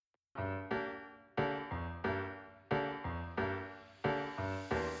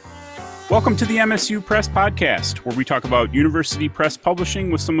Welcome to the MSU Press Podcast, where we talk about university press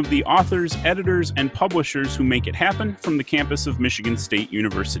publishing with some of the authors, editors, and publishers who make it happen from the campus of Michigan State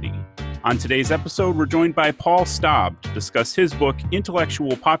University. On today's episode, we're joined by Paul Staub to discuss his book,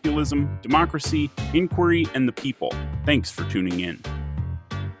 Intellectual Populism, Democracy, Inquiry, and the People. Thanks for tuning in.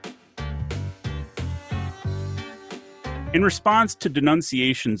 In response to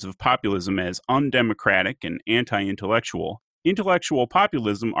denunciations of populism as undemocratic and anti-intellectual, intellectual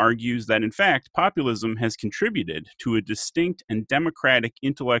populism argues that, in fact, populism has contributed to a distinct and democratic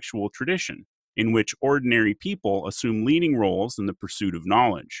intellectual tradition in which ordinary people assume leading roles in the pursuit of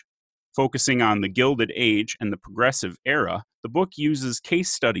knowledge. Focusing on the Gilded Age and the Progressive Era, the book uses case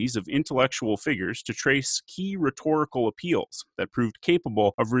studies of intellectual figures to trace key rhetorical appeals that proved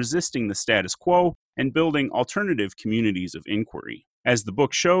capable of resisting the status quo and building alternative communities of inquiry. As the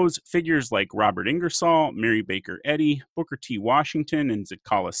book shows, figures like Robert Ingersoll, Mary Baker Eddy, Booker T. Washington, and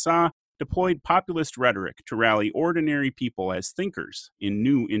Zetkala Sah deployed populist rhetoric to rally ordinary people as thinkers in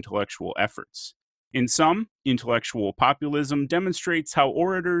new intellectual efforts. In sum, intellectual populism demonstrates how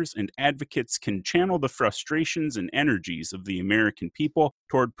orators and advocates can channel the frustrations and energies of the American people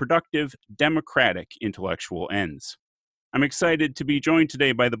toward productive, democratic intellectual ends. I'm excited to be joined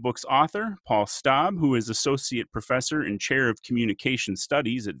today by the book's author, Paul Staub, who is Associate Professor and Chair of Communication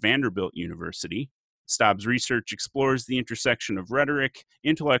Studies at Vanderbilt University. Staub's research explores the intersection of rhetoric,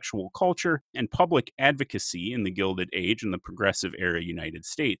 intellectual culture, and public advocacy in the Gilded Age and the Progressive Era United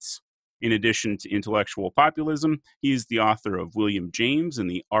States. In addition to intellectual populism, he is the author of William James and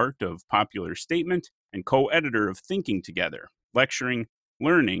the Art of Popular Statement and co-editor of Thinking Together, Lecturing,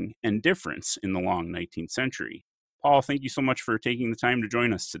 Learning, and Difference in the Long 19th Century. Paul, thank you so much for taking the time to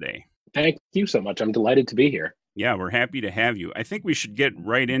join us today. Thank you so much. I'm delighted to be here. Yeah, we're happy to have you. I think we should get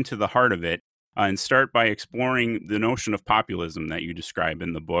right into the heart of it and start by exploring the notion of populism that you describe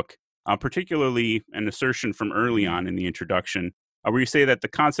in the book, particularly an assertion from early on in the introduction, where you say that the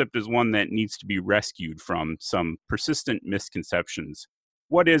concept is one that needs to be rescued from some persistent misconceptions.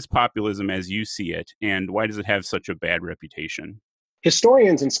 What is populism as you see it, and why does it have such a bad reputation?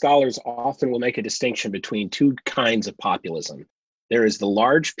 Historians and scholars often will make a distinction between two kinds of populism. There is the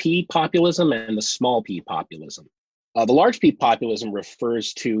large P populism and the small p populism. The large P populism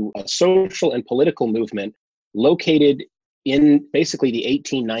refers to a social and political movement located in basically the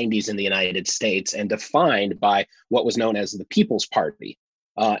 1890s in the United States and defined by what was known as the People's Party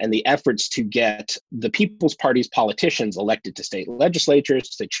and the efforts to get the People's Party's politicians elected to state legislatures,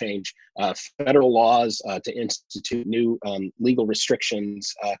 to change federal laws, to institute new legal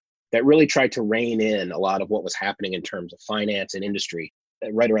restrictions that really tried to rein in a lot of what was happening in terms of finance and industry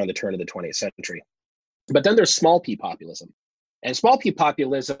right around the turn of the 20th century. But then there's small p populism. And small p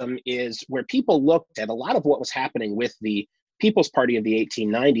populism is where people looked at a lot of what was happening with the People's Party of the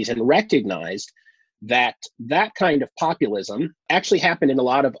 1890s and recognized that that kind of populism actually happened in a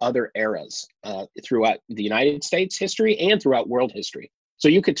lot of other eras throughout the United States history and throughout world history. So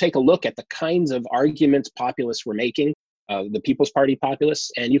you could take a look at the kinds of arguments populists were making, the People's Party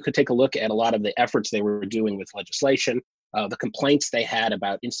populists, and you could take a look at a lot of the efforts they were doing with legislation, the complaints they had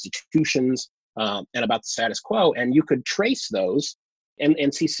about institutions and about the status quo, and you could trace those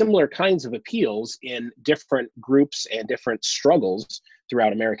and see similar kinds of appeals in different groups and different struggles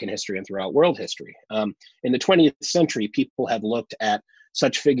throughout American history and throughout world history. In the 20th century, people have looked at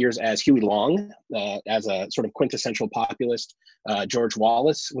such figures as Huey Long as a sort of quintessential populist. George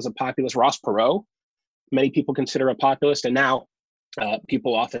Wallace was a populist. Ross Perot, many people consider a populist. And now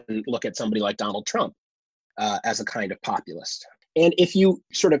people often look at somebody like Donald Trump as a kind of populist. And if you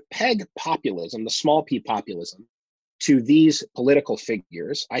sort of peg populism, the small p populism, to these political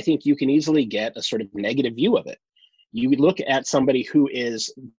figures, I think you can easily get a sort of negative view of it. You look at somebody who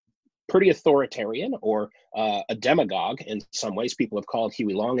is pretty authoritarian or a demagogue in some ways. People have called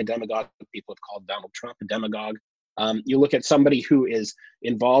Huey Long a demagogue. People have called Donald Trump a demagogue. You look at somebody who is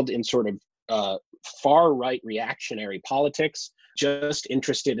involved in sort of far-right reactionary politics, just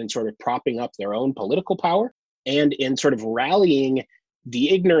interested in sort of propping up their own political power and in sort of rallying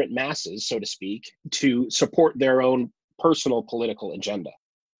the ignorant masses, so to speak, to support their own personal political agenda.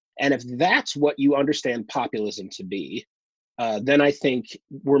 And if that's what you understand populism to be, then I think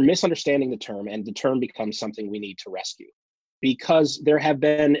we're misunderstanding the term, and the term becomes something we need to rescue. Because there have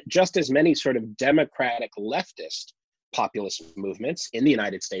been just as many sort of democratic leftist populist movements in the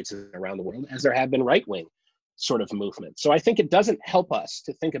United States and around the world as there have been right-wing sort of movement. So I think it doesn't help us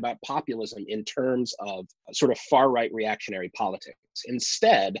to think about populism in terms of sort of far-right reactionary politics.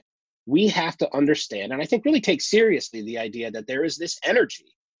 Instead, we have to understand, and I think really take seriously the idea that there is this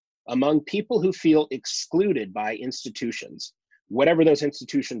energy among people who feel excluded by institutions, whatever those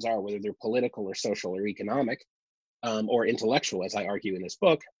institutions are, whether they're political or social or economic, or intellectual, as I argue in this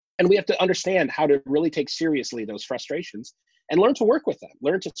book. And we have to understand how to really take seriously those frustrations and learn to work with them,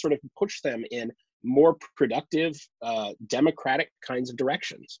 learn to sort of push them in more productive, democratic kinds of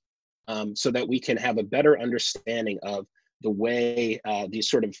directions, so that we can have a better understanding of the way these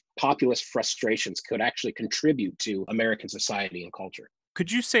sort of populist frustrations could actually contribute to American society and culture. Could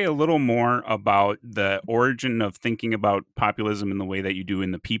you say a little more about the origin of thinking about populism in the way that you do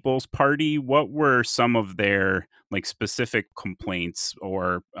in the People's Party? What were some of their like specific complaints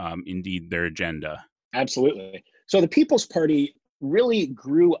or indeed their agenda? Absolutely. So the People's Party really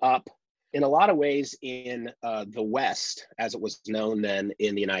grew up in a lot of ways in the West, as it was known then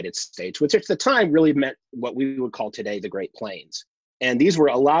in the United States, which at the time really meant what we would call today the Great Plains. And these were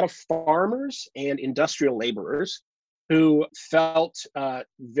a lot of farmers and industrial laborers who felt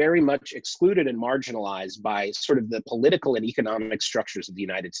very much excluded and marginalized by sort of the political and economic structures of the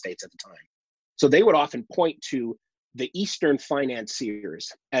United States at the time. So they would often point to the Eastern financiers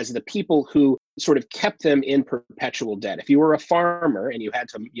as the people who sort of kept them in perpetual debt. If you were a farmer and you had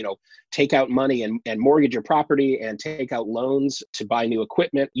to, take out money and mortgage your property and take out loans to buy new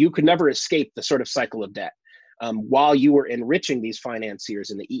equipment, you could never escape the sort of cycle of debt while you were enriching these financiers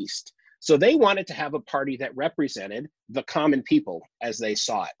in the East. So they wanted to have a party that represented the common people as they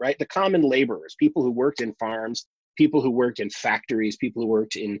saw it, right? The common laborers, people who worked in farms, people who worked in factories, people who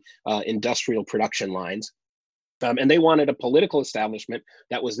worked in industrial production lines. And they wanted a political establishment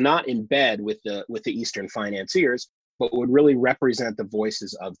that was not in bed with the Eastern financiers, but would really represent the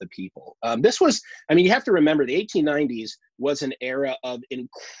voices of the people. You have to remember the 1890s was an era of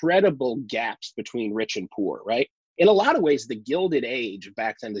incredible gaps between rich and poor, right? In a lot of ways, the Gilded Age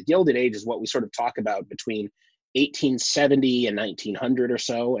back then, the Gilded Age is what we sort of talk about between 1870 and 1900 or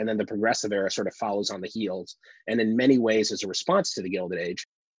so, and then the Progressive Era sort of follows on the heels, and in many ways is a response to the Gilded Age.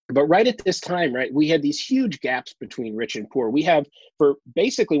 But right at this time, right, we had these huge gaps between rich and poor. We have, for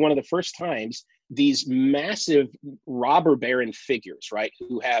basically one of the first times, these massive robber baron figures, right,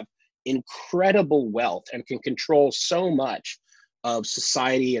 who have incredible wealth and can control so much of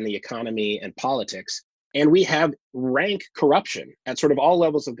society and the economy and politics. And we have rank corruption at sort of all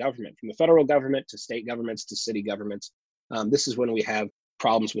levels of government, from the federal government to state governments to city governments. This is when we have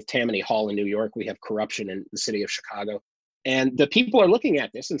problems with Tammany Hall in New York. We have corruption in the city of Chicago. And the people are looking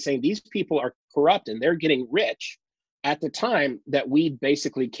at this and saying these people are corrupt and they're getting rich at the time that we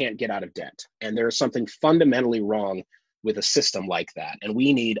basically can't get out of debt. And there is something fundamentally wrong with a system like that. And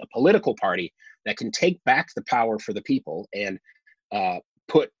we need a political party that can take back the power for the people and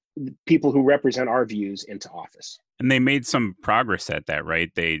put people who represent our views into office. And they made some progress at that, right?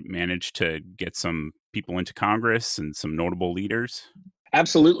 They managed to get some people into Congress and some notable leaders.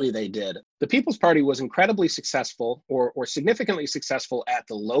 Absolutely, they did. The People's Party was incredibly successful or significantly successful at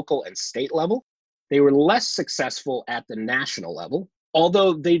the local and state level. They were less successful at the national level,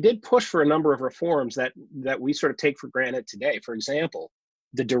 although they did push for a number of reforms that we sort of take for granted today. For example,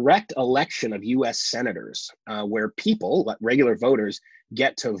 the direct election of U.S. senators, where people, regular voters,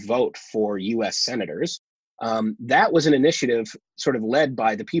 get to vote for U.S. senators. That was an initiative sort of led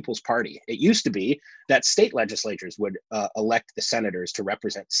by the People's Party. It used to be that state legislatures would elect the senators to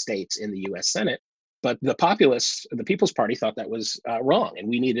represent states in the U.S. Senate. But the People's Party thought that was wrong, and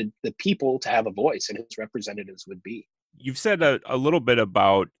we needed the people to have a voice, and whose representatives would be. You've said a little bit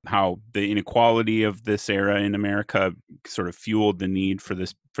about how the inequality of this era in America sort of fueled the need for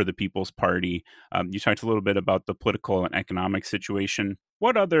the People's Party. You talked a little bit about the political and economic situation.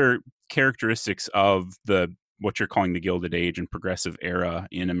 What other characteristics of what you're calling the Gilded Age and Progressive Era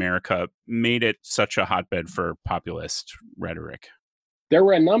in America made it such a hotbed for populist rhetoric? There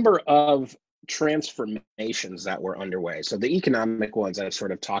were a number of transformations that were underway. So the economic ones I've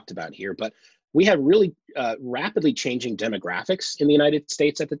sort of talked about here, but we had really rapidly changing demographics in the United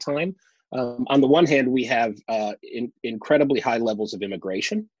States at the time. On the one hand, we have incredibly high levels of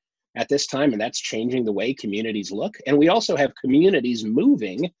immigration at this time, and that's changing the way communities look. And we also have communities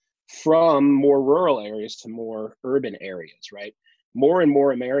moving from more rural areas to more urban areas, right? More and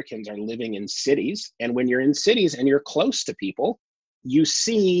more Americans are living in cities. And when you're in cities and you're close to people, you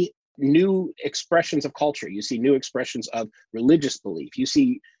see new expressions of culture. You see new expressions of religious belief. You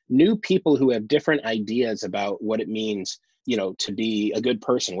see new people who have different ideas about what it means, to be a good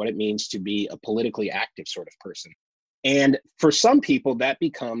person, what it means to be a politically active sort of person. And for some people, that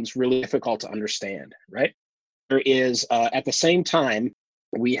becomes really difficult to understand, right? There is, at the same time,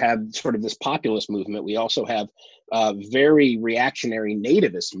 we have sort of this populist movement. We also have very reactionary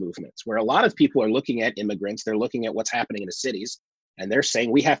nativist movements where a lot of people are looking at immigrants. They're looking at what's happening in the cities, and they're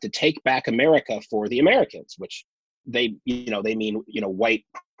saying we have to take back America for the Americans, which they mean, white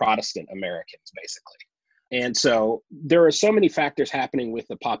Protestant Americans, basically. And so there are so many factors happening with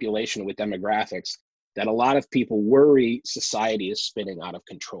the population, with demographics, that a lot of people worry society is spinning out of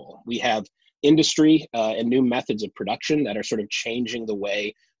control. We have industry and new methods of production that are sort of changing the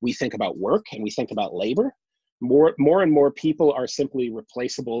way we think about work and we think about labor. More and more people are simply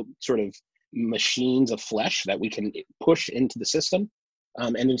replaceable sort of machines of flesh that we can push into the system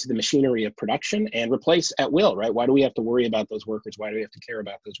and into the machinery of production and replace at will, right? Why do we have to worry about those workers? Why do we have to care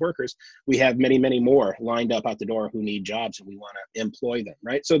about those workers? We have many, many more lined up out the door who need jobs and we want to employ them,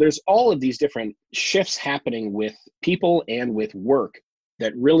 right? So there's all of these different shifts happening with people and with work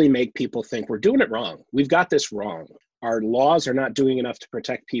that really make people think we're doing it wrong. We've got this wrong. Our laws are not doing enough to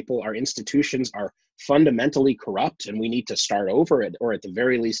protect people. Our institutions are fundamentally corrupt and we need to start over it, or at the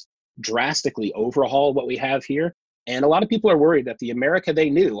very least, drastically overhaul what we have here. And a lot of people are worried that the America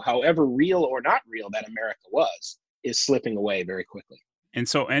they knew, however real or not real that America was, is slipping away very quickly. And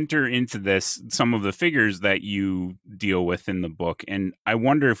so enter into this some of the figures that you deal with in the book. And I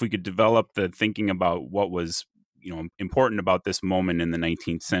wonder if we could develop the thinking about what was, important about this moment in the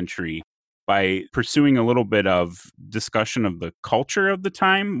 19th century by pursuing a little bit of discussion of the culture of the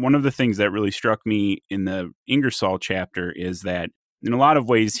time. One of the things that really struck me in the Ingersoll chapter is that in a lot of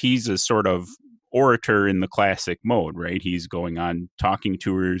ways, he's a sort of orator in the classic mode, right? He's going on talking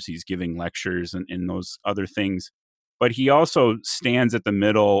tours, he's giving lectures and those other things. But he also stands at the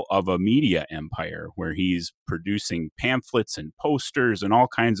middle of a media empire where he's producing pamphlets and posters and all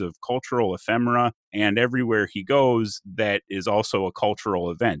kinds of cultural ephemera. And everywhere he goes, that is also a cultural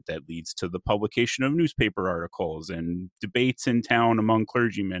event that leads to the publication of newspaper articles and debates in town among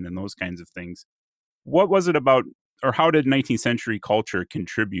clergymen and those kinds of things. What was it about, or how did 19th century culture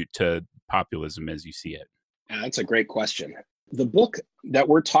contribute to populism as you see it? That's a great question. The book that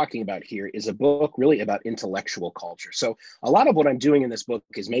we're talking about here is a book really about intellectual culture. So a lot of what I'm doing in this book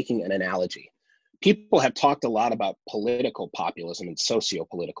is making an analogy. People have talked a lot about political populism and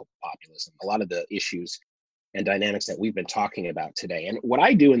socio-political populism, a lot of the issues and dynamics that we've been talking about today. And what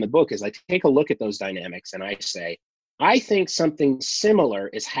I do in the book is I take a look at those dynamics and I say, I think something similar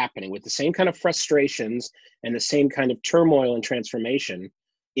is happening with the same kind of frustrations and the same kind of turmoil and transformation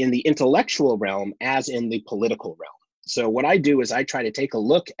in the intellectual realm as in the political realm. So what I do is I try to take a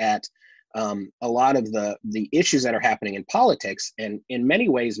look at a lot of the issues that are happening in politics and in many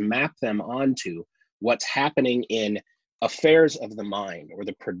ways map them onto what's happening in affairs of the mind or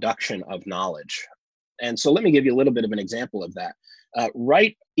the production of knowledge. And so let me give you a little bit of an example of that.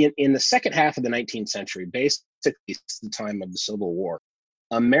 Right in the second half of the 19th century, basically the time of the Civil War,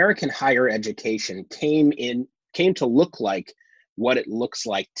 American higher education came to look like what it looks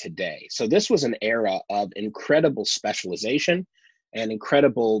like today. So this was an era of incredible specialization and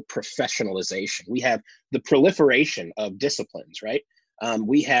incredible professionalization. We have the proliferation of disciplines, right?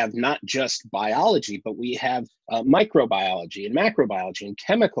 We have not just biology, but we have microbiology and macrobiology and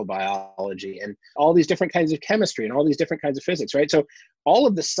chemical biology and all these different kinds of chemistry and all these different kinds of physics, right? So all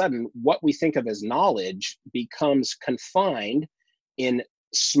of a sudden, what we think of as knowledge becomes confined in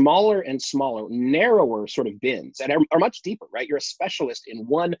smaller and smaller, narrower sort of bins that are much deeper, right? You're a specialist in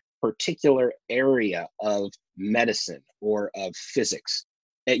one particular area of medicine or of physics.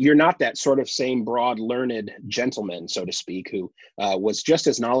 You're not that sort of same broad learned gentleman, so to speak, who was just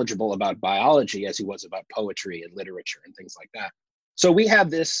as knowledgeable about biology as he was about poetry and literature and things like that. So we have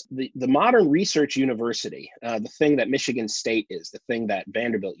the modern research university, the thing that Michigan State is, the thing that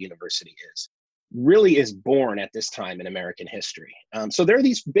Vanderbilt University is, really is born at this time in American history. So there are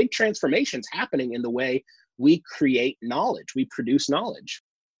these big transformations happening in the way we create knowledge, we produce knowledge.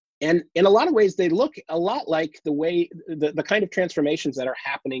 And in a lot of ways, they look a lot like the way the kind of transformations that are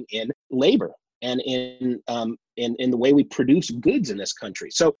happening in labor and in the way we produce goods in this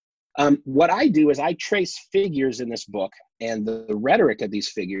country. So what I do is I trace figures in this book and the rhetoric of these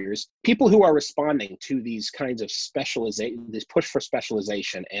figures, people who are responding to these kinds of specialization, this push for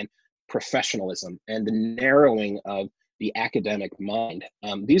specialization and professionalism and the narrowing of the academic mind.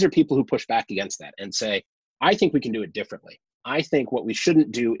 These are people who push back against that and say, I think we can do it differently. I think what we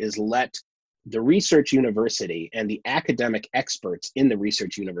shouldn't do is let the research university and the academic experts in the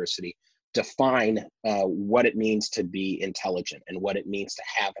research university define what it means to be intelligent and what it means to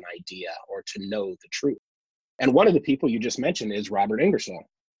have an idea or to know the truth. And one of the people you just mentioned is Robert Ingersoll.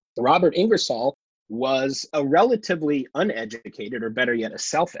 Robert Ingersoll was a relatively uneducated, or better yet, a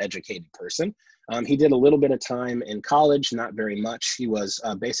self-educated person. He did a little bit of time in college, not very much. He was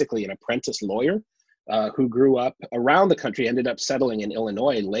basically an apprentice lawyer who grew up around the country, ended up settling in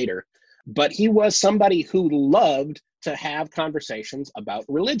Illinois later. But he was somebody who loved to have conversations about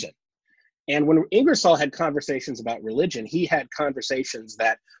religion. And when Ingersoll had conversations about religion, he had conversations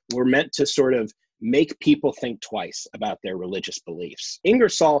that were meant to sort of make people think twice about their religious beliefs.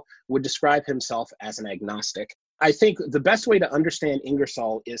 Ingersoll would describe himself as an agnostic. I think the best way to understand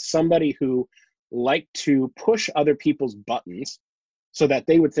Ingersoll is somebody who liked to push other people's buttons so that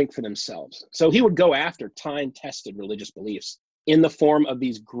they would think for themselves. So he would go after time-tested religious beliefs in the form of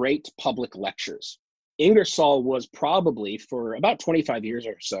these great public lectures. Ingersoll was probably, for about 25 years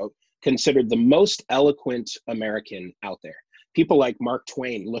or so, considered the most eloquent American out there. People like Mark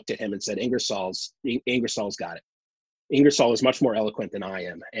Twain looked at him and said, Ingersoll's got it. Ingersoll is much more eloquent than I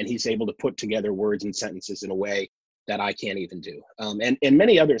am, and he's able to put together words and sentences in a way that I can't even do. And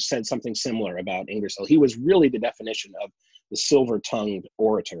many others said something similar about Ingersoll. He was really the definition of the silver-tongued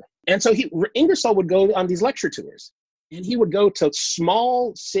orator. And so Ingersoll would go on these lecture tours, and he would go to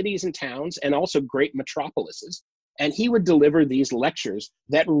small cities and towns and also great metropolises, and he would deliver these lectures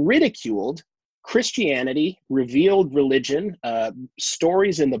that ridiculed Christianity, revealed religion,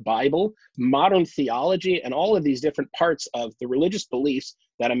 stories in the Bible, modern theology, and all of these different parts of the religious beliefs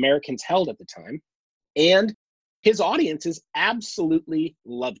that Americans held at the time. And his audiences absolutely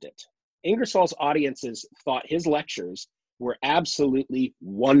loved it. Ingersoll's audiences thought his lectures were absolutely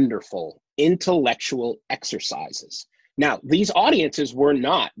wonderful intellectual exercises. Now, these audiences were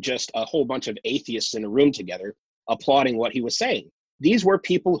not just a whole bunch of atheists in a room together applauding what he was saying. These were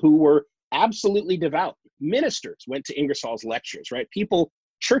people who were absolutely devout. Ministers went to Ingersoll's lectures, right? People,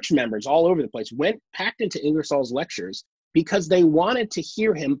 church members all over the place packed into Ingersoll's lectures because they wanted to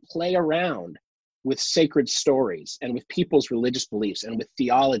hear him play around with sacred stories and with people's religious beliefs and with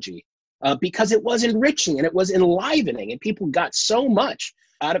theology, because it was enriching and it was enlivening, and people got so much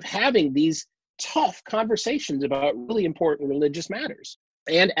out of having these tough conversations about really important religious matters.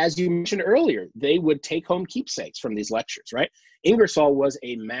 And as you mentioned earlier, they would take home keepsakes from these lectures, right? Ingersoll was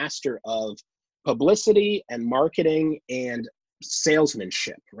a master of publicity and marketing and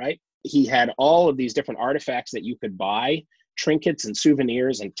salesmanship, right? He had all of these different artifacts that you could buy, trinkets and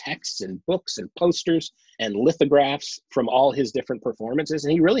souvenirs and texts and books and posters and lithographs from all his different performances.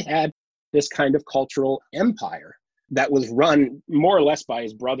 And he really had this kind of cultural empire that was run more or less by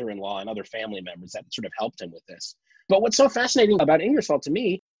his brother-in-law and other family members that sort of helped him with this. But what's so fascinating about Ingersoll to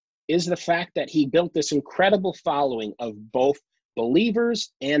me is the fact that he built this incredible following of both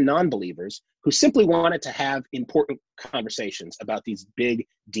believers and non-believers who simply wanted to have important conversations about these big,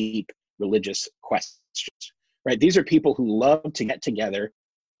 deep religious questions, right? These are people who love to get together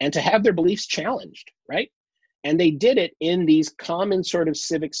and to have their beliefs challenged, right? And they did it in these common sort of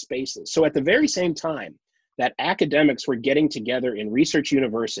civic spaces. So at the very same time that academics were getting together in research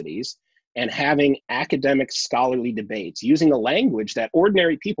universities and having academic scholarly debates using a language that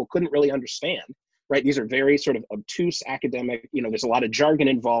ordinary people couldn't really understand, right? These are very sort of obtuse academic, there's a lot of jargon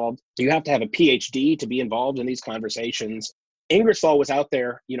involved. You have to have a PhD to be involved in these conversations. Ingersoll was out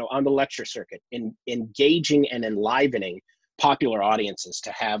there, on the lecture circuit, engaging and enlivening popular audiences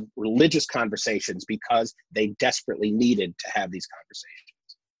to have religious conversations because they desperately needed to have these conversations.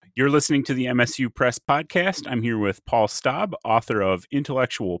 You're listening to the MSU Press Podcast. I'm here with Paul Staub, author of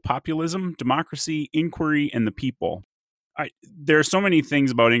Intellectual Populism, Democracy, Inquiry, and the People. There are so many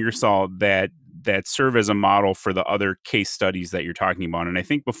things about Ingersoll that serve as a model for the other case studies that you're talking about. And I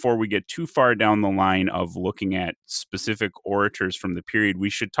think before we get too far down the line of looking at specific orators from the period, we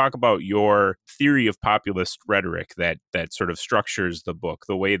should talk about your theory of populist rhetoric that sort of structures the book,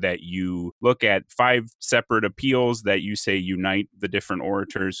 the way that you look at 5 separate appeals that you say unite the different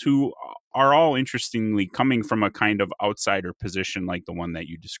orators who are all interestingly coming from a kind of outsider position like the one that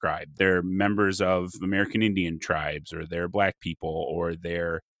you described. They're members of American Indian tribes, or they're Black people, or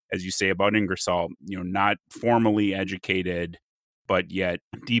they're, as you say about Ingersoll, not formally educated, but yet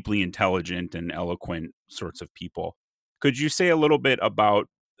deeply intelligent and eloquent sorts of people. Could you say a little bit about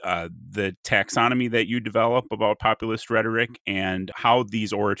the taxonomy that you develop about populist rhetoric and how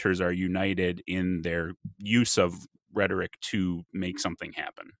these orators are united in their use of rhetoric to make something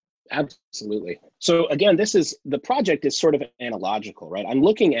happen? Absolutely. So again, the project is sort of analogical, right? I'm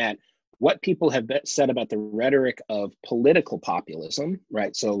looking at what people have said about the rhetoric of political populism,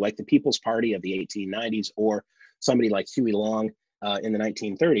 right? So like the People's Party of the 1890s or somebody like Huey Long in the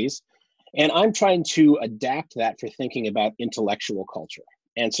 1930s. And I'm trying to adapt that for thinking about intellectual culture.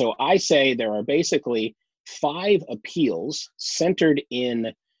 And so I say there are basically 5 appeals centered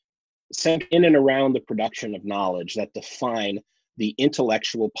in and around the production of knowledge that define the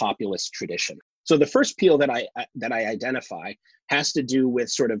intellectual populist tradition. So the first appeal that I identify has to do with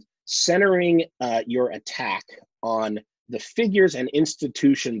sort of centering your attack on the figures and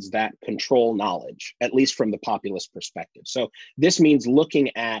institutions that control knowledge, at least from the populist perspective. So this means looking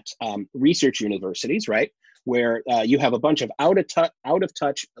at research universities, right, where you have a bunch of out of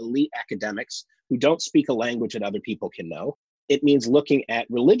touch elite academics who don't speak a language that other people can know. It means looking at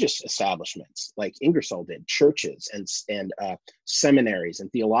religious establishments like Ingersoll did, churches and seminaries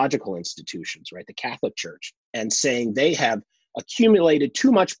and theological institutions, right, the Catholic Church, and saying they have accumulated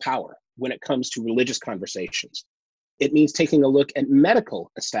too much power when it comes to religious conversations. It means taking a look at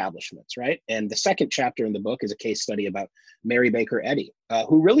medical establishments, right? And the second chapter in the book is a case study about Mary Baker Eddy,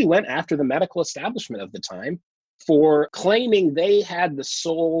 who really went after the medical establishment of the time for claiming they had the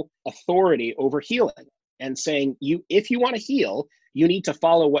sole authority over healing and saying, if you want to heal, you need to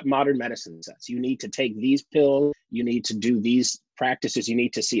follow what modern medicine says. You need to take these pills, you need to do these practices, you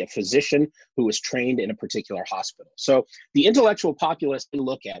need to see a physician who is trained in a particular hospital. So the intellectual populists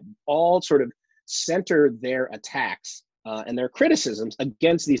look at all sort of center their attacks and their criticisms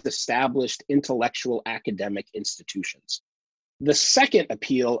against these established intellectual academic institutions. The second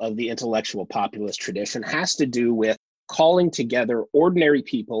appeal of the intellectual populist tradition has to do with calling together ordinary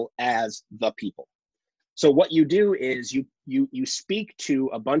people as the people. So what you do is you speak to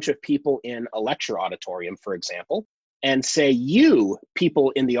a bunch of people in a lecture auditorium, for example, and say, you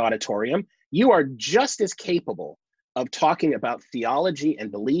people in the auditorium, you are just as capable of talking about theology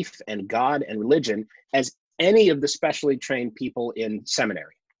and belief and God and religion as any of the specially trained people in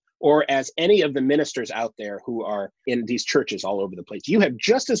seminary, or as any of the ministers out there who are in these churches all over the place. You have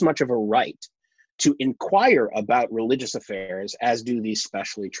just as much of a right to inquire about religious affairs as do these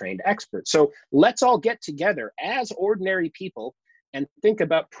specially trained experts. So let's all get together as ordinary people and think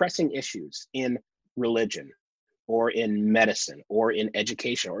about pressing issues in religion or in medicine or in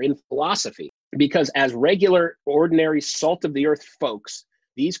education or in philosophy. Because as regular, ordinary, salt of the earth folks,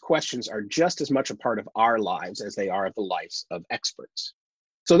 these questions are just as much a part of our lives as they are of the lives of experts.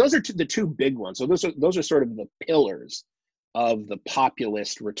 So those are the two big ones. So those are sort of the pillars of the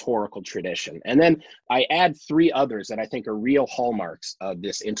populist rhetorical tradition. And then I add three others that I think are real hallmarks of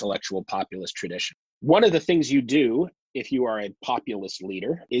this intellectual populist tradition. One of the things you do if you are a populist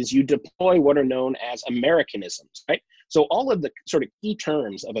leader is you deploy what are known as Americanisms, right? So all of the sort of key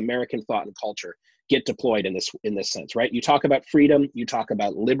terms of American thought and culture get deployed in this sense, right? You talk about freedom, you talk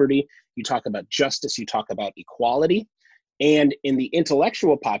about liberty, you talk about justice, you talk about equality. And in the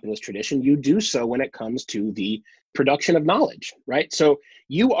intellectual populist tradition, you do so when it comes to the production of knowledge, right? So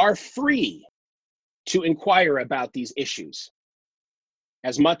you are free to inquire about these issues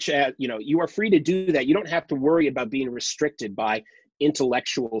as much as, you are free to do that. You don't have to worry about being restricted by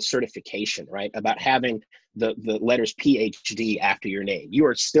intellectual certification, right? About having the letters PhD after your name. You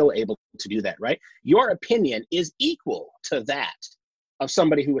are still able to do that, right? Your opinion is equal to that of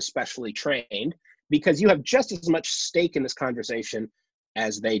somebody who is specially trained because you have just as much stake in this conversation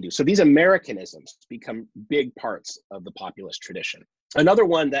as they do. So these Americanisms become big parts of the populist tradition. Another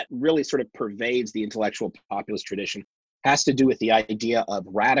one that really sort of pervades the intellectual populist tradition has to do with the idea of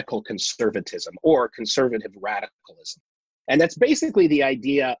radical conservatism or conservative radicalism. And that's basically the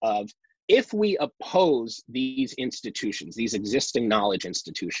idea of, if we oppose these institutions, these existing knowledge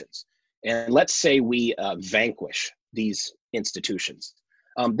institutions, and let's say we vanquish these institutions,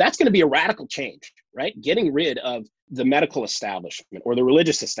 that's going to be a radical change, right? Getting rid of the medical establishment or the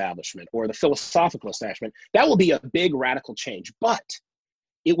religious establishment or the philosophical establishment, that will be a big radical change. But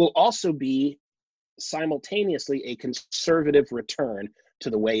it will also be simultaneously a conservative return to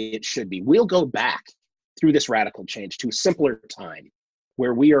the way it should be. We'll go back through this radical change to a simpler time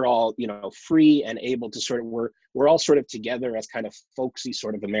where we are all, free and able to sort of, we're all sort of together as kind of folksy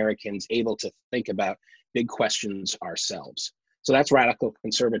sort of Americans, able to think about big questions ourselves. So that's radical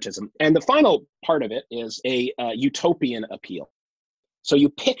conservatism. And the final part of it is a utopian appeal. So you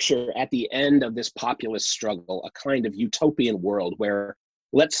picture at the end of this populist struggle a kind of utopian world where,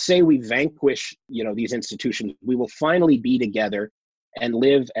 let's say we vanquish, these institutions, we will finally be together and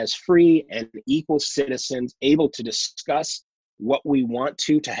live as free and equal citizens, able to discuss what we want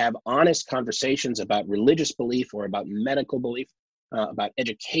to have honest conversations about religious belief or about medical belief, about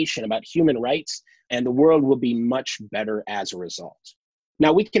education, about human rights, and the world will be much better as a result.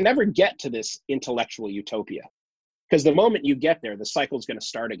 Now, we can never get to this intellectual utopia, because the moment you get there, the cycle is going to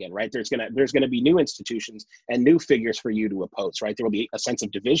start again, right? There's going to be new institutions and new figures for you to oppose, right? There will be a sense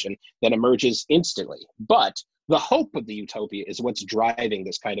of division that emerges instantly. But the hope of the utopia is what's driving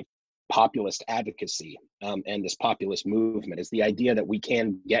this kind of populist advocacy and this populist movement, is the idea that we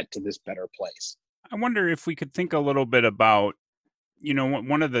can get to this better place. I wonder if we could think a little bit about,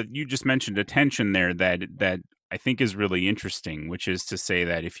 one of you just mentioned a tension there that I think is really interesting, which is to say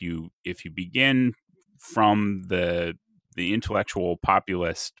that if you begin from the the intellectual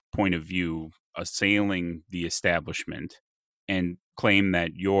populist point of view assailing the establishment and claim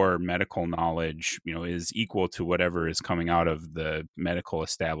that your medical knowledge, is equal to whatever is coming out of the medical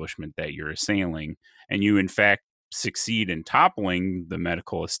establishment that you're assailing, and you in fact succeed in toppling the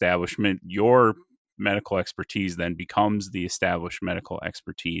medical establishment, your medical expertise then becomes the established medical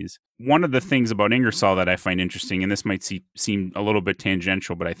expertise. One of the things about Ingersoll that I find interesting, and this might seem a little bit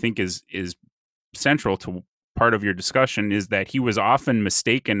tangential, but I think is central to part of your discussion, is that he was often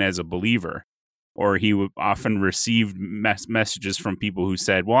mistaken as a believer, or he would often receive messages from people who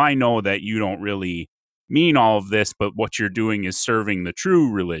said, well, I know that you don't really mean all of this, but what you're doing is serving the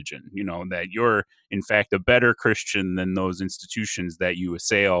true religion, that you're in fact a better Christian than those institutions that you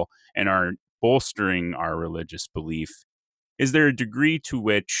assail and are bolstering our religious belief. Is there a degree to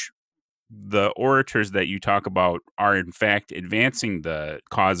which the orators that you talk about are in fact advancing the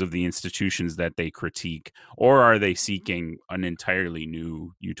cause of the institutions that they critique, or are they seeking an entirely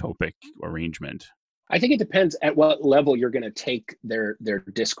new utopic arrangement? I think it depends at what level you're going to take their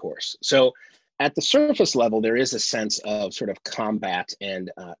discourse. So at the surface level, there is a sense of sort of combat and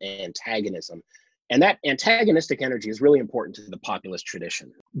antagonism. And that antagonistic energy is really important to the populist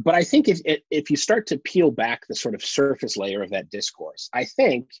tradition. But I think if you start to peel back the sort of surface layer of that discourse, I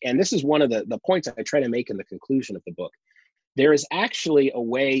think, and this is one of the points I try to make in the conclusion of the book, there is actually a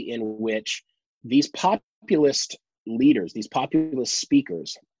way in which these populist leaders, these populist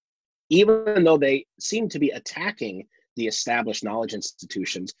speakers, even though they seem to be attacking the established knowledge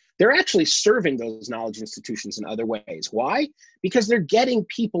institutions, they're actually serving those knowledge institutions in other ways. Why? Because they're getting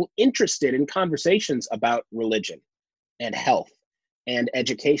people interested in conversations about religion and health and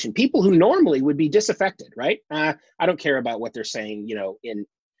education. People who normally would be disaffected, right? I don't care about what they're saying, in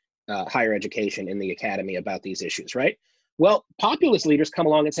higher education, in the academy about these issues, right? Well, populist leaders come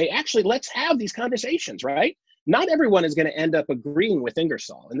along and say, actually, let's have these conversations, right? Not everyone is going to end up agreeing with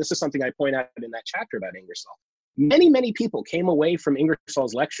Ingersoll. And this is something I point out in that chapter about Ingersoll. Many people came away from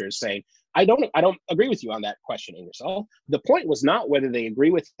Ingersoll's lectures saying, I don't agree with you on that question, Ingersoll. The point was not whether they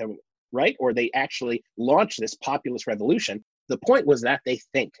agree with him, right? Or they actually launch this populist revolution. The point was that they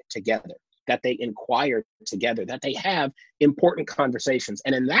think together, that they inquire together, that they have important conversations.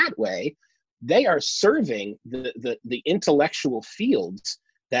 And in that way, they are serving the intellectual fields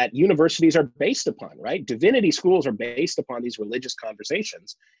that universities are based upon, right? Divinity schools are based upon these religious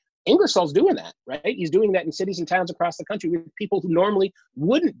conversations. Ingersoll's doing that, right? He's doing that in cities and towns across the country with people who normally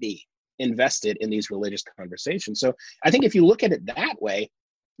wouldn't be invested in these religious conversations. So I think if you look at it that way,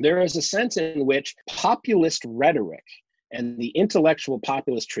 there is a sense in which populist rhetoric and the intellectual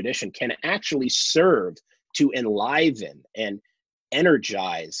populist tradition can actually serve to enliven and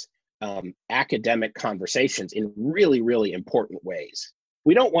energize academic conversations in really, really important ways.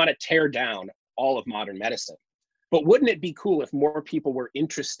 We don't want to tear down all of modern medicine, but wouldn't it be cool if more people were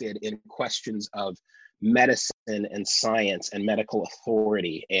interested in questions of medicine and science and medical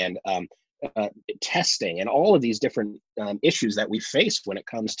authority and testing and all of these different issues that we face when it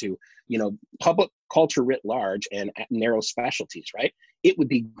comes to, public culture writ large and narrow specialties, right? It would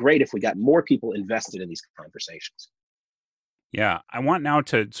be great if we got more people invested in these conversations. Yeah, I want now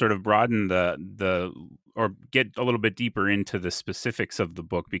to sort of broaden or get a little bit deeper into the specifics of the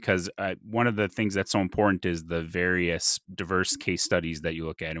book, because one of the things that's so important is the various diverse case studies that you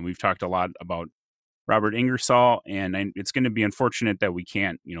look at. And we've talked a lot about Robert Ingersoll, and it's going to be unfortunate that we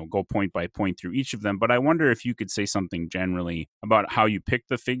can't, go point by point through each of them. But I wonder if you could say something generally about how you pick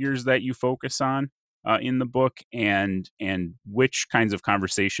the figures that you focus on in the book, and which kinds of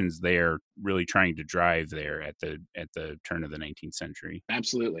conversations they're really trying to drive there at the turn of the 19th century.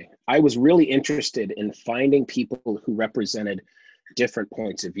 Absolutely. I was really interested in finding people who represented different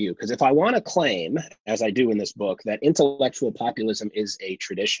points of view, because if I want to claim, as I do in this book, that intellectual populism is a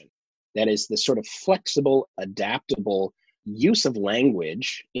tradition, that is the sort of flexible, adaptable use of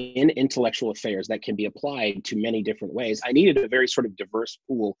language in intellectual affairs that can be applied to many different ways, I needed a very sort of diverse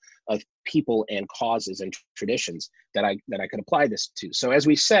pool of people and causes and traditions that I could apply this to. So as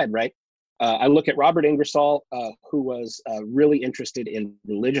we said, right, I look at Robert Ingersoll, who was really interested in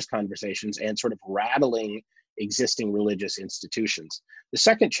religious conversations and sort of rattling existing religious institutions. The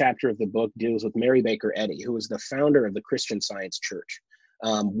second chapter of the book deals with Mary Baker Eddy, who was the founder of the Christian Science Church.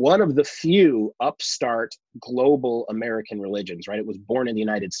 One of the few upstart global American religions, right? It was born in the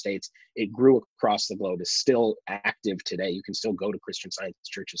United States. It grew across the globe, is still active today. You can still go to Christian Science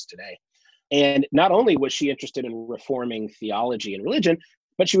churches today. And not only was she interested in reforming theology and religion,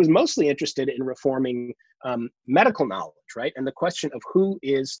 but she was mostly interested in reforming medical knowledge, right? And the question of who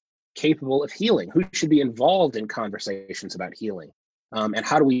is capable of healing, who should be involved in conversations about healing. And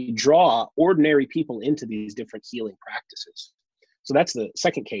how do we draw ordinary people into these different healing practices? So that's the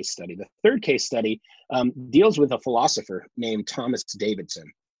second case study. The third case study deals with a philosopher named Thomas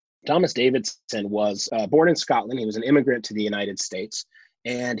Davidson. Thomas Davidson was born in Scotland. He was an immigrant to the United States,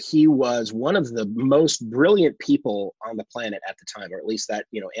 and he was one of the most brilliant people on the planet at the time, or at least that,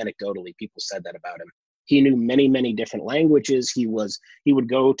 anecdotally, people said that about him. He knew many, many different languages. He would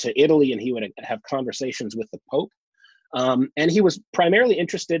go to Italy and he would have conversations with the Pope. And he was primarily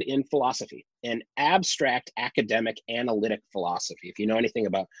interested in philosophy and abstract academic analytic philosophy. If you know anything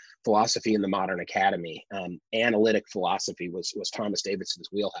about philosophy in the modern academy, analytic philosophy was Thomas Davidson's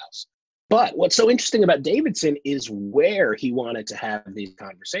wheelhouse. But what's so interesting about Davidson is where he wanted to have these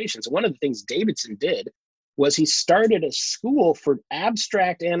conversations. One of the things Davidson did was he started a school for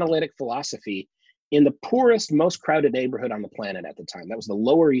abstract analytic philosophy in the poorest, most crowded neighborhood on the planet at the time. That was the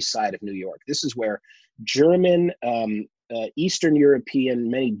Lower East Side of New York. This is where German, Eastern European,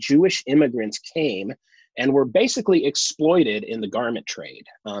 many Jewish immigrants came and were basically exploited in the garment trade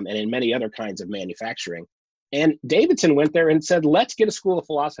and in many other kinds of manufacturing. And Davidson went there and said, let's get a school of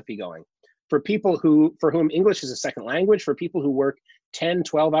philosophy going for people for whom English is a second language, for people who work 10,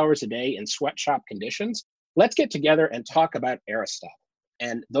 12 hours a day in sweatshop conditions. Let's get together and talk about Aristotle.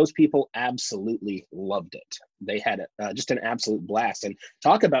 And those people absolutely loved it. They had just an absolute blast. And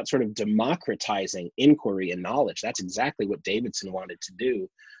talk about sort of democratizing inquiry and knowledge. That's exactly what Davidson wanted to do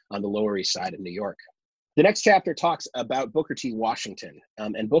on the Lower East Side of New York. The next chapter talks about Booker T. Washington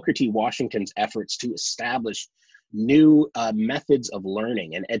and Booker T. Washington's efforts to establish new methods of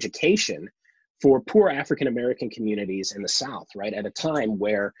learning and education for poor African-American communities in the South, right? At a time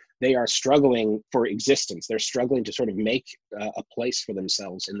where they are struggling for existence. They're struggling to sort of make a place for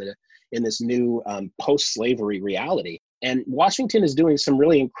themselves in this new post-slavery reality. And Washington is doing some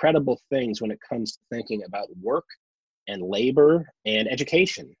really incredible things when it comes to thinking about work and labor and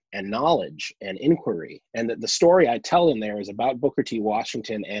education and knowledge and inquiry. And the story I tell in there is about Booker T.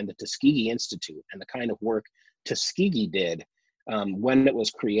 Washington and the Tuskegee Institute and the kind of work Tuskegee did when it was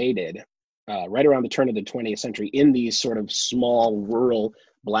created right around the turn of the 20th century in these sort of small rural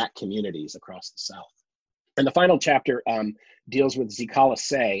Black communities across the South. And the final chapter deals with Zicala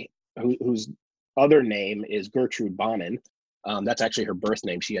Say, whose other name is Gertrude Bauman. That's actually her birth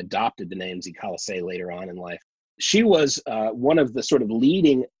name. She adopted the name Zicala Say later on in life. She was one of the sort of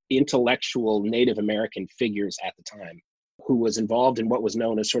leading intellectual Native American figures at the time, who was involved in what was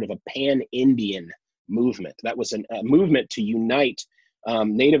known as sort of a pan-Indian movement. That was a movement to unite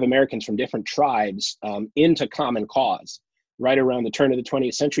Native Americans from different tribes into common cause right around the turn of the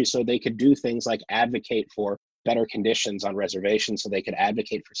 20th century, so they could do things like advocate for better conditions on reservations, so they could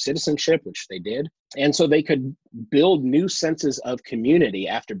advocate for citizenship, which they did, and so they could build new senses of community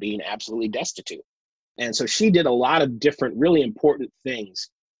after being absolutely destitute. And so she did a lot of different really important things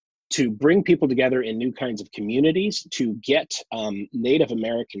to bring people together in new kinds of communities, to get Native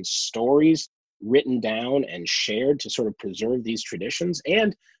American stories written down and shared to sort of preserve these traditions,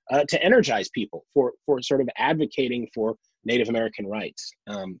 and to energize people for sort of advocating for Native American rights.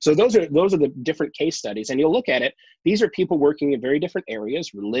 So those are the different case studies, and you'll look at it. These are people working in very different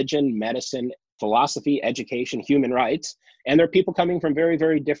areas: religion, medicine, philosophy, education, human rights, and they're people coming from very,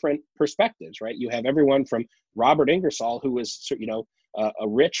 very different perspectives, right? You have everyone from Robert Ingersoll, who is, a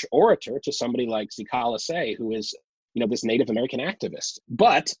rich orator, to somebody like Zicala Say, who is, this Native American activist.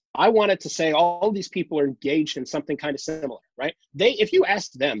 But I wanted to say all these people are engaged in something kind of similar, right? If you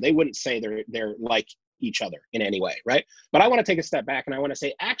asked them, they wouldn't say they're like each other in any way, right? But I want to take a step back and I want to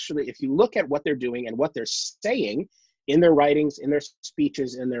say, actually, if you look at what they're doing and what they're saying in their writings, in their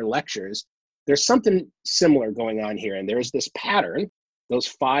speeches, in their lectures, there's something similar going on here. And there's this pattern, those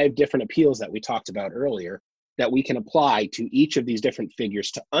 5 different appeals that we talked about earlier, that we can apply to each of these different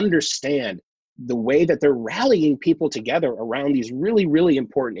figures to understand the way that they're rallying people together around these really, really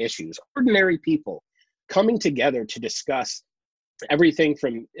important issues. Ordinary people coming together to discuss everything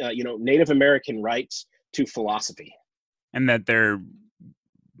from, Native American rights to philosophy. And that they're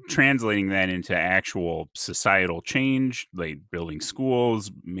translating that into actual societal change, like building schools,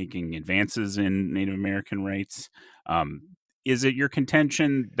 making advances in Native American rights. Is it your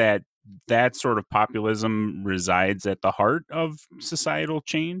contention that that sort of populism resides at the heart of societal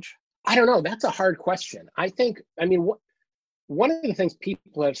change? I don't know. That's a hard question. One of the things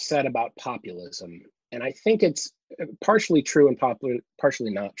people have said about populism, and I think it's partially true and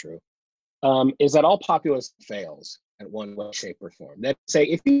partially not true, is that all populism fails in one way, shape, or form. That say,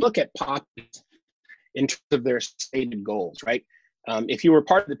 if you look at populists in terms of their stated goals, right? If you were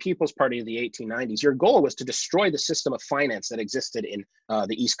part of the People's Party of the 1890s, your goal was to destroy the system of finance that existed in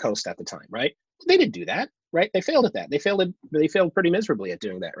the East Coast at the time, right? They didn't do that. right? They failed at that. They failed pretty miserably at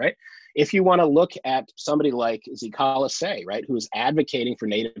doing that, right? If you want to look at somebody like Zikala Say, right, who is advocating for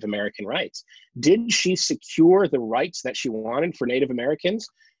Native American rights, did she secure the rights that she wanted for Native Americans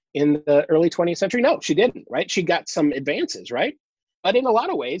in the early 20th century? No, she didn't, right? She got some advances, right? But in a lot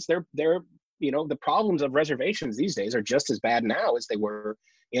of ways, they're the problems of reservations these days are just as bad now as they were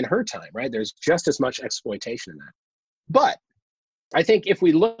in her time, right? There's just as much exploitation in that. But I think if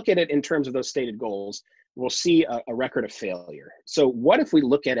we look at it in terms of those stated goals, we'll see a record of failure. So what if we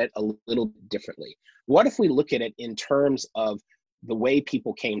look at it a little differently? What if we look at it in terms of the way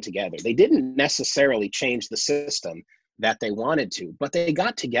people came together? They didn't necessarily change the system that they wanted to, but they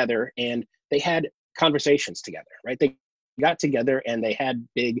got together and they had conversations together, right? They got together and they had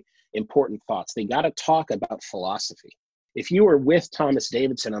big, important thoughts. They got to talk about philosophy. If you were with Thomas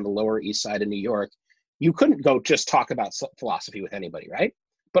Davidson on the Lower East Side of New York, you couldn't go just talk about philosophy with anybody, right?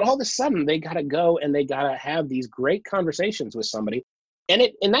 But all of a sudden, they got to go and they got to have these great conversations with somebody. And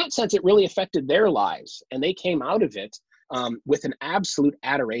in that sense, it really affected their lives. And they came out of it with an absolute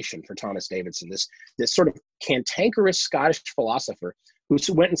adoration for Thomas Davidson, this sort of cantankerous Scottish philosopher who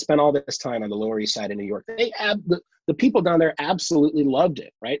went and spent all this time on the Lower East Side of New York. The people down there absolutely loved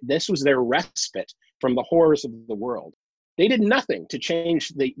it, right? This was their respite from the horrors of the world. They did nothing to change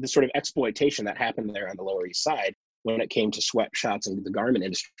the sort of exploitation that happened there on the Lower East Side when it came to sweatshops and the garment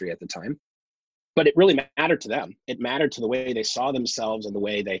industry at the time. But it really mattered to them. It mattered to the way they saw themselves and the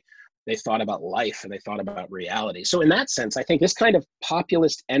way they thought about life and they thought about reality. So in that sense, I think this kind of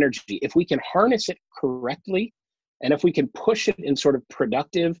populist energy, if we can harness it correctly, and if we can push it in sort of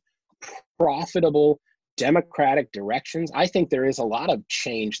productive, profitable, democratic directions, I think there is a lot of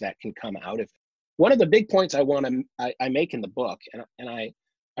change that can come out of it. One of the big points I make in the book, and I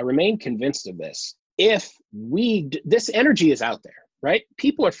remain convinced of this, this energy is out there, right?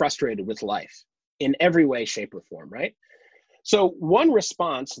 People are frustrated with life in every way, shape, or form, right? So one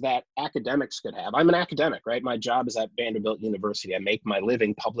response that academics could have, I'm an academic, right? My job is at Vanderbilt University. I make my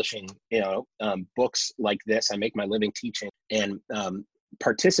living publishing, books like this. I make my living teaching and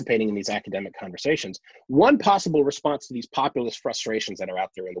participating in these academic conversations. One possible response to these populist frustrations that are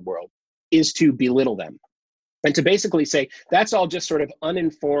out there in the world is to belittle them and to basically say, that's all just sort of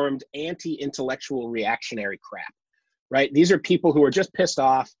uninformed, anti-intellectual reactionary crap, right? These are people who are just pissed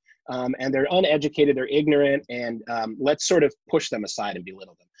off and they're uneducated, they're ignorant, and let's sort of push them aside and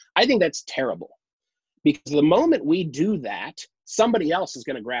belittle them. I think that's terrible because the moment we do that, somebody else is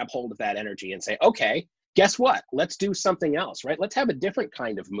going to grab hold of that energy and say, okay, guess what? Let's do something else, right? Let's have a different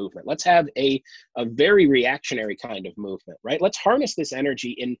kind of movement. Let's have a very reactionary kind of movement, right? Let's harness this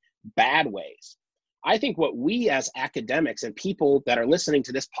energy in bad ways. I think what we as academics and people that are listening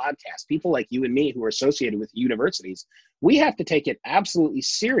to this podcast, people like you and me who are associated with universities, we have to take it absolutely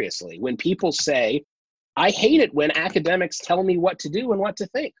seriously when people say, I hate it when academics tell me what to do and what to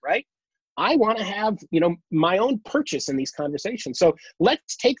think, right? I want to have, my own purchase in these conversations. So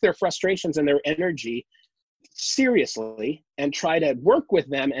let's take their frustrations and their energy seriously and try to work with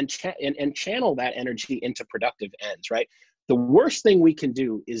them and channel that energy into productive ends, right? The worst thing we can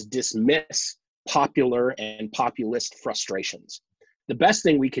do is dismiss popular and populist frustrations. The best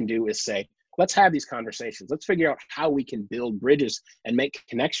thing we can do is say, let's have these conversations. Let's figure out how we can build bridges and make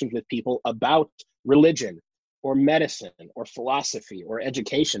connections with people about religion or medicine or philosophy or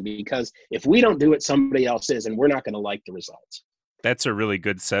education, because if we don't do it, somebody else is, and we're not going to like the results. That's a really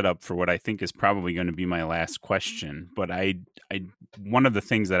good setup for what I think is probably going to be my last question. But one of the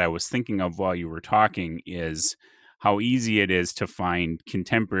things that I was thinking of while you were talking is how easy it is to find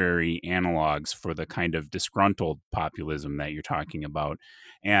contemporary analogs for the kind of disgruntled populism that you're talking about,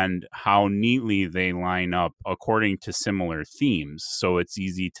 and how neatly they line up according to similar themes. So it's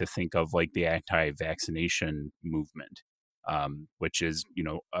easy to think of like the anti-vaccination movement, which is,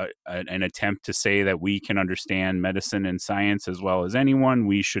 an attempt to say that we can understand medicine and science as well as anyone.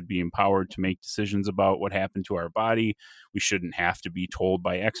 We should be empowered to make decisions about what happened to our body. We shouldn't have to be told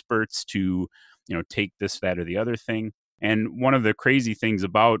by experts to, take this, that, or the other thing. And one of the crazy things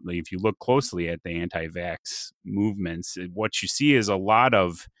about, like, if you look closely at the anti-vax movements, what you see is a lot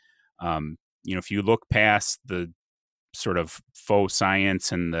of, if you look past the sort of faux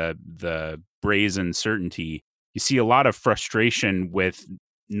science and the brazen certainty, you see a lot of frustration with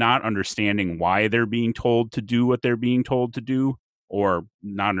not understanding why they're being told to do what they're being told to do, or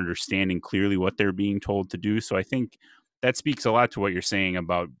not understanding clearly what they're being told to do. So I think that speaks a lot to what you're saying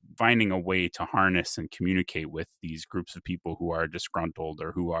about finding a way to harness and communicate with these groups of people who are disgruntled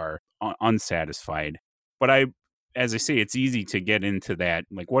or who are unsatisfied. But as I say, it's easy to get into that.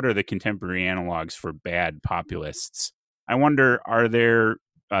 Like, what are the contemporary analogs for bad populists? I wonder, are there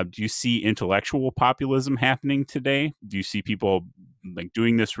do you see intellectual populism happening today? Do you see people like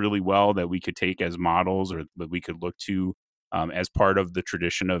doing this really well that we could take as models or that we could look to as part of the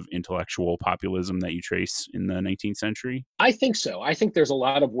tradition of intellectual populism that you trace in the 19th century? I think so. I think there's a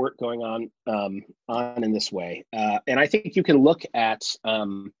lot of work going on in this way, and I think you can look at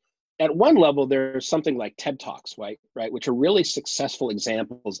one level. There's something like TED Talks, right, which are really successful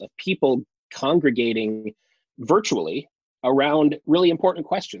examples of people congregating virtually around really important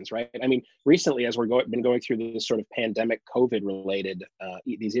questions, right? I mean, recently, as been going through this sort of pandemic, COVID-related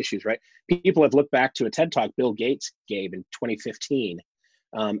these issues, right? People have looked back to a TED Talk Bill Gates gave in 2015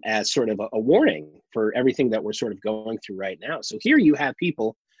 as sort of a warning for everything that we're sort of going through right now. So here you have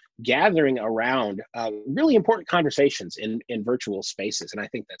people gathering around really important conversations in virtual spaces, and I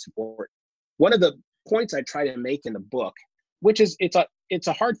think that's important. One of the points I try to make in the book, which is it's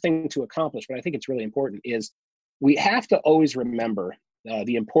a hard thing to accomplish, but I think it's really important, is we have to always remember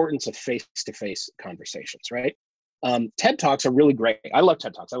the importance of face-to-face conversations, right? TED Talks are really great. I love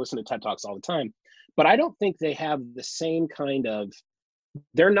TED Talks. I listen to TED Talks all the time, but I don't think they have the same kind of,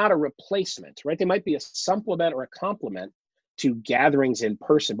 they're not a replacement, right? They might be a supplement or a complement to gatherings in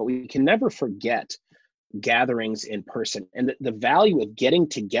person, but we can never forget gatherings in person and the value of getting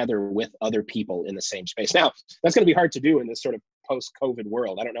together with other people in the same space. Now, that's going to be hard to do in this sort of post-COVID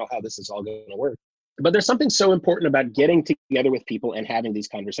world. I don't know how this is all going to work. But there's something so important about getting together with people and having these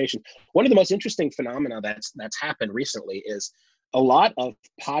conversations. One of the most interesting phenomena that's happened recently is a lot of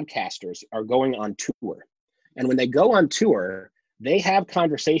podcasters are going on tour. And when they go on tour, they have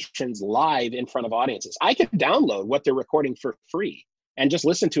conversations live in front of audiences. I can download what they're recording for free and just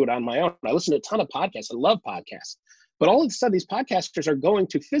listen to it on my own. I listen to a ton of podcasts. I love podcasts. But all of a sudden, these podcasters are going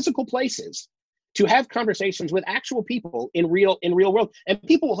to physical places to have conversations with actual people in real world. And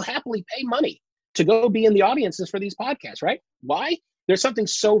people will happily pay money to go be in the audiences for these podcasts, right? Why? There's something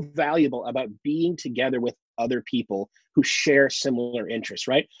so valuable about being together with other people who share similar interests,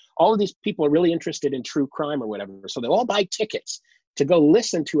 right? All of these people are really interested in true crime or whatever, so they'll all buy tickets to go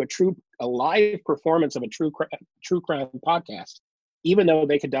listen to a live performance of a true crime podcast, even though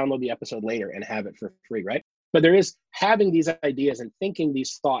they could download the episode later and have it for free, right? But there is having these ideas and thinking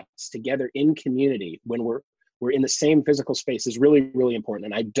these thoughts together in community when we're in the same physical space is really, really important.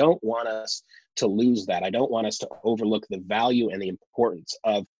 And I don't want us to lose that. I don't want us to overlook the value and the importance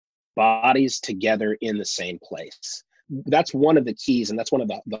of bodies together in the same place. That's one of the keys, and that's one of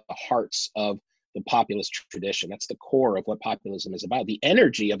the hearts of the populist tradition. That's the core of what populism is about, the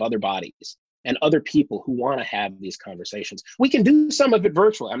energy of other bodies and other people who want to have these conversations. We can do some of it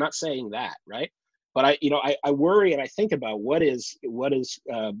virtually. I'm not saying that, right? But I worry and I think about what is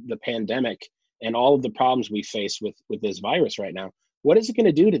the pandemic and all of the problems we face with this virus right now. What is it going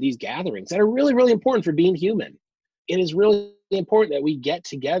to do to these gatherings that are really, really important for being human? It is really important that we get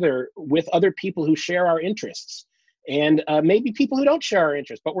together with other people who share our interests, and maybe people who don't share our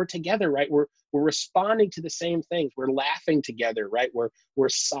interests, but we're together, right? We're responding to the same things. We're laughing together, right? We're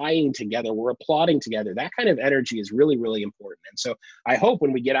sighing together. We're applauding together. That kind of energy is really, really important. And so I hope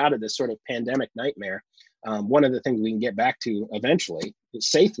when we get out of this sort of pandemic nightmare, one of the things we can get back to eventually,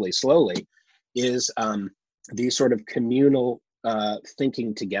 safely, slowly, is these sort of communal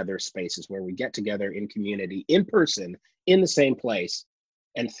thinking together spaces where we get together in community, in person, in the same place,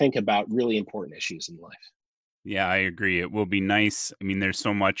 and think about really important issues in life. Yeah, I agree. It will be nice. I mean, there's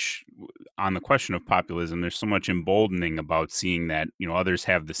so much on the question of populism. There's so much emboldening about seeing that, others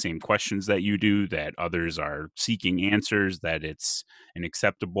have the same questions that you do, that others are seeking answers, that it's an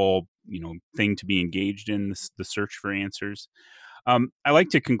acceptable, thing to be engaged in, the search for answers. I like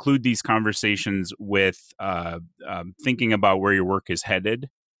to conclude these conversations with thinking about where your work is headed.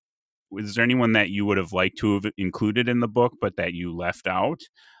 Is there anyone that you would have liked to have included in the book, but that you left out?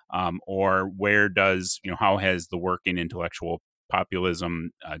 Or how has the work in intellectual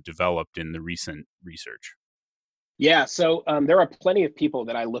populism developed in the recent research? Yeah, so there are plenty of people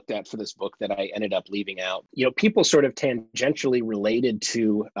that I looked at for this book that I ended up leaving out. People sort of tangentially related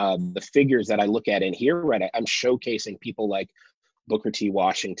to the figures that I look at in here, right? I'm showcasing people like Booker T.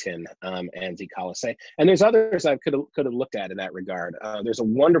 Washington and Z. Colosay. And there's others I could have looked at in that regard. There's a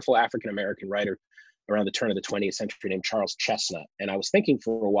wonderful African-American writer around the turn of the 20th century named Charles Chesnutt. And I was thinking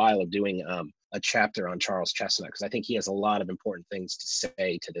for a while of doing a chapter on Charles Chesnutt, because I think he has a lot of important things to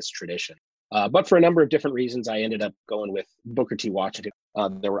say to this tradition. But for a number of different reasons, I ended up going with Booker T. Washington.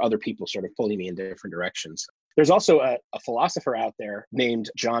 There were other people sort of pulling me in different directions. There's also a philosopher out there named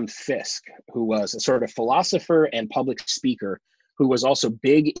John Fiske, who was a sort of philosopher and public speaker who was also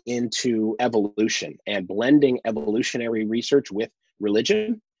big into evolution and blending evolutionary research with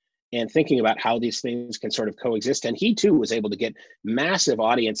religion. and thinking about how these things can sort of coexist. And he too was able to get massive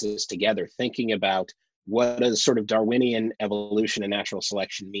audiences together thinking about what does sort of Darwinian evolution and natural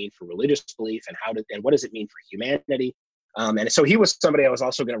selection mean for religious belief, and what does it mean for humanity? And so he was somebody I was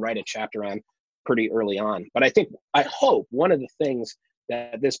also going to write a chapter on pretty early on. But I hope one of the things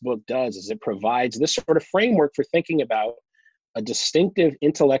that this book does is it provides this sort of framework for thinking about a distinctive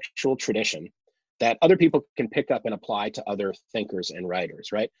intellectual tradition that other people can pick up and apply to other thinkers and writers,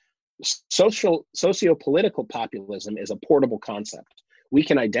 right? Socio-political populism is a portable concept. We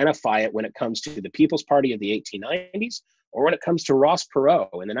can identify it when it comes to the People's Party of the 1890s, or when it comes to Ross Perot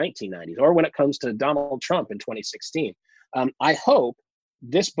in the 1990s, or when it comes to Donald Trump in 2016. I hope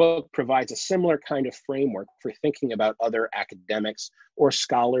this book provides a similar kind of framework for thinking about other academics or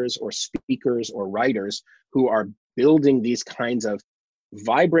scholars or speakers or writers who are building these kinds of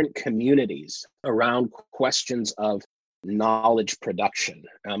vibrant communities around questions of knowledge production.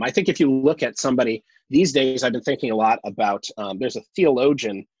 I think if you look at somebody these days, I've been thinking a lot about, there's a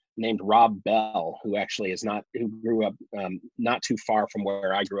theologian named Rob Bell, who actually who grew up not too far from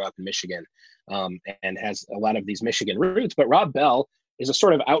where I grew up in Michigan, and has a lot of these Michigan roots. But Rob Bell is a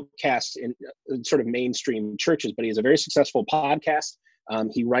sort of outcast in sort of mainstream churches, but he has a very successful podcast.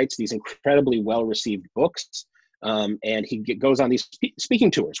 He writes these incredibly well-received books. And he goes on these speaking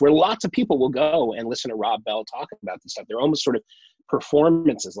tours where lots of people will go and listen to Rob Bell talk about this stuff. They're almost sort of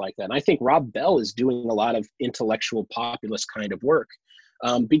performances like that. And I think Rob Bell is doing a lot of intellectual populist kind of work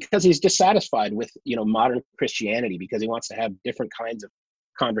because he's dissatisfied with, modern Christianity, because he wants to have different kinds of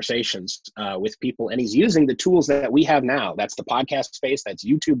conversations with people. And he's using the tools that we have now. That's the podcast space, that's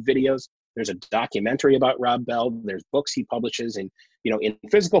YouTube videos. There's a documentary about Rob Bell. There's books he publishes in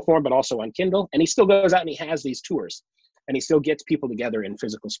physical form, but also on Kindle. And he still goes out and he has these tours, and he still gets people together in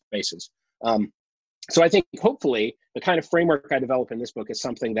physical spaces. So I think hopefully the kind of framework I develop in this book is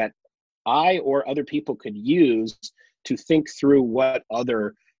something that I or other people could use to think through what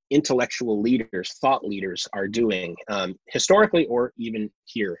other intellectual leaders, thought leaders are doing historically or even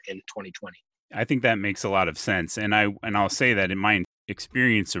here in 2020. I think that makes a lot of sense. And I'll say that in my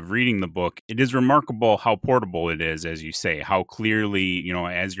experience of reading the book, it is remarkable how portable it is, as you say, how clearly,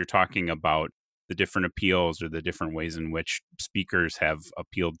 as you're talking about the different appeals or the different ways in which speakers have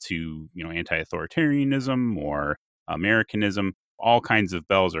appealed to, anti-authoritarianism or Americanism, all kinds of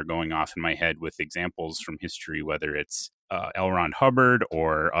bells are going off in my head with examples from history, whether it's L. Ron Hubbard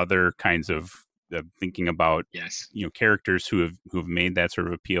or other kinds of thinking about characters who have made that sort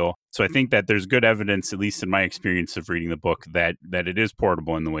of appeal. So I think that there's good evidence, at least in my experience of reading the book, that it is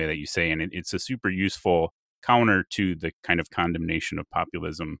portable in the way that you say, and it's a super useful counter to the kind of condemnation of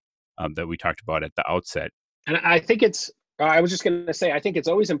populism that we talked about at the outset. And I think I was just going to say, I think it's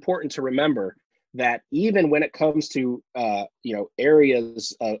always important to remember that even when it comes to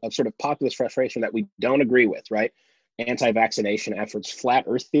areas of sort of populist frustration that we don't agree with, right? Anti-vaccination efforts, flat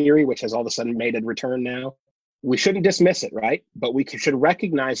earth theory, which has all of a sudden made a return now. We shouldn't dismiss it, right? But we should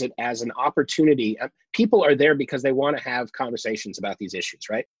recognize it as an opportunity. People are there because they want to have conversations about these issues,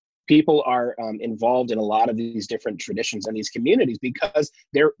 right? People are involved in a lot of these different traditions and these communities because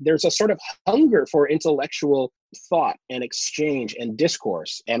there's a sort of hunger for intellectual thought and exchange and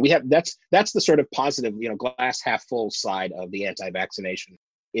discourse. And that's the sort of positive, glass half full side of the anti-vaccination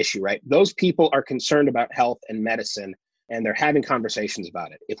issue, right? Those people are concerned about health and medicine, and they're having conversations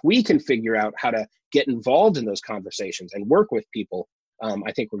about it. If we can figure out how to get involved in those conversations and work with people,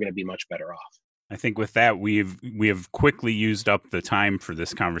 I think we're going to be much better off. I think with that, we have quickly used up the time for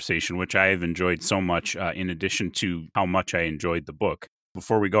this conversation, which I have enjoyed so much, in addition to how much I enjoyed the book.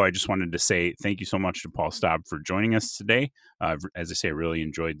 Before we go, I just wanted to say thank you so much to Paul Staub for joining us today. As I say, I really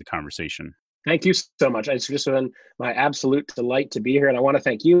enjoyed the conversation. Thank you so much. It's just been my absolute delight to be here. And I want to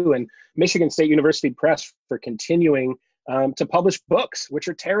thank you and Michigan State University Press for continuing to publish books, which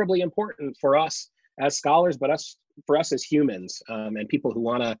are terribly important for us as scholars, but for us as humans and people who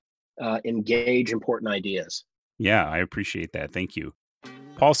want to engage important ideas. Yeah, I appreciate that. Thank you.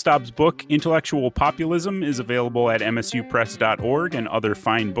 Paul Staub's book, Intellectual Populism, is available at msupress.org and other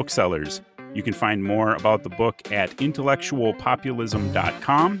fine booksellers. You can find more about the book at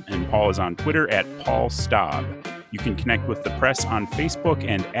intellectualpopulism.com, and Paul is on Twitter at Paul Staub. You can connect with the press on Facebook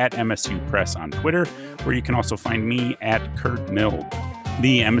and at MSU Press on Twitter, where you can also find me at Kurt Mild.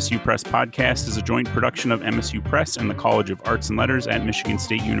 The MSU Press podcast is a joint production of MSU Press and the College of Arts and Letters at Michigan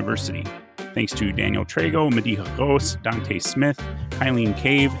State University. Thanks to Daniel Trago, Mediha Gross, Dante Smith, Kylene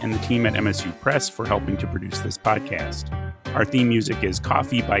Cave, and the team at MSU Press for helping to produce this podcast. Our theme music is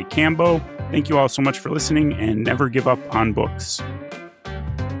Coffee by Cambo. Thank you all so much for listening, and never give up on books.